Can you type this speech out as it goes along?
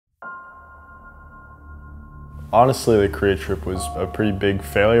Honestly, the Korea trip was a pretty big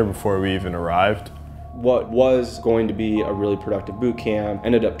failure before we even arrived. What was going to be a really productive boot camp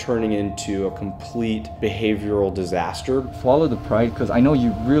ended up turning into a complete behavioral disaster. Swallow the pride, because I know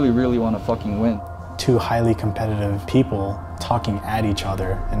you really want to fucking win. Two highly competitive people talking at each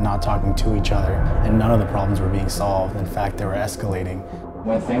other and not talking to each other, and none of the problems were being solved. In fact, they were escalating.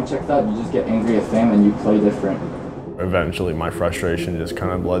 When fam checks out, you just get angry at fam and you play different. Eventually, my frustration just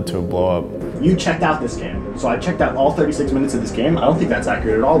kind of led to a blow up. You checked out this game, so I checked out all 36 minutes of this game. I don't think that's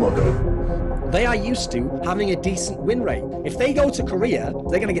accurate at all, Loco. They are used to having a decent win rate. If they go to Korea,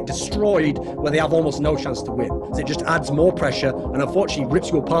 they're going to get destroyed where they have almost no chance to win. So it just adds more pressure and unfortunately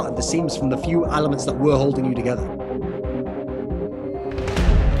rips you apart at the seams from the few elements that were holding you together.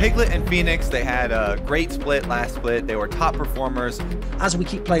 Piglet and Phoenix, they had a great split last split. They were top performers. As we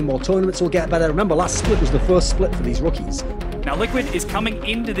keep playing more tournaments, we'll get better. Remember, last split was the first split for these rookies. Now, Liquid is coming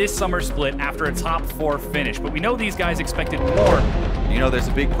into this summer split after a top 4 finish, but we know these guys expected more. You know, there's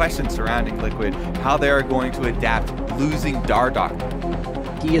a big question surrounding Liquid, how they are going to adapt losing Dardoch.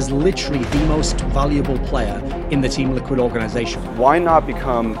 He is literally the most valuable player in the Team Liquid organization. Why not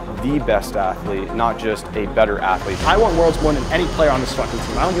become the best athlete, not just a better athlete? I want Worlds more than any player on this fucking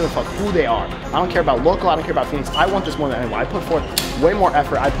team. I don't give a fuck who they are. I don't care about local, I don't care about Phoenix. I want this more than anyone. I put forth way more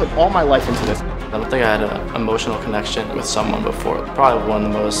effort. I put all my life into this. I don't think I had an emotional connection with someone before. Probably one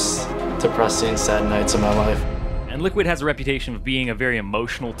of the most depressing, sad nights of my life. And Liquid has a reputation of being a very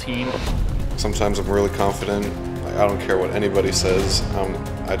emotional team. Sometimes I'm really confident. I don't care what anybody says.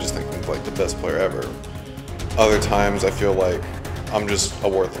 I just think I'm like the best player ever. Other times I feel like I'm just a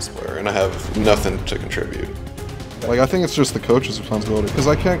worthless player and I have nothing to contribute. Like, I think it's just the coach's responsibility, because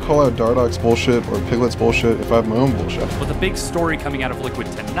I can't call out Dardoch's bullshit or Piglet's bullshit if I have my own bullshit. But the big story coming out of Liquid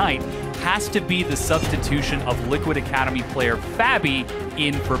tonight has to be the substitution of Liquid Academy player Fabi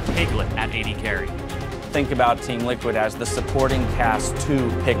in for Piglet at AD carry. Think about Team Liquid as the supporting cast to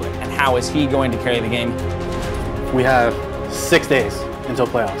Piglet, and how is he going to carry the game? We have 6 days until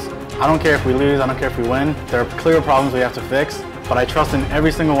playoffs. I don't care if we lose, I don't care if we win. There are clear problems we have to fix, but I trust in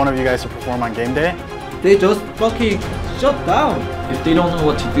every single one of you guys to perform on game day. They just fucking shut down. If they don't know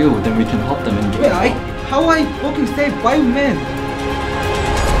what to do, then we can help them in game. Wait, how I fucking saved 5 men?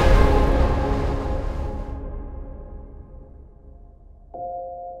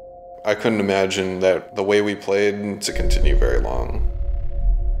 I couldn't imagine that the way we played to continue very long.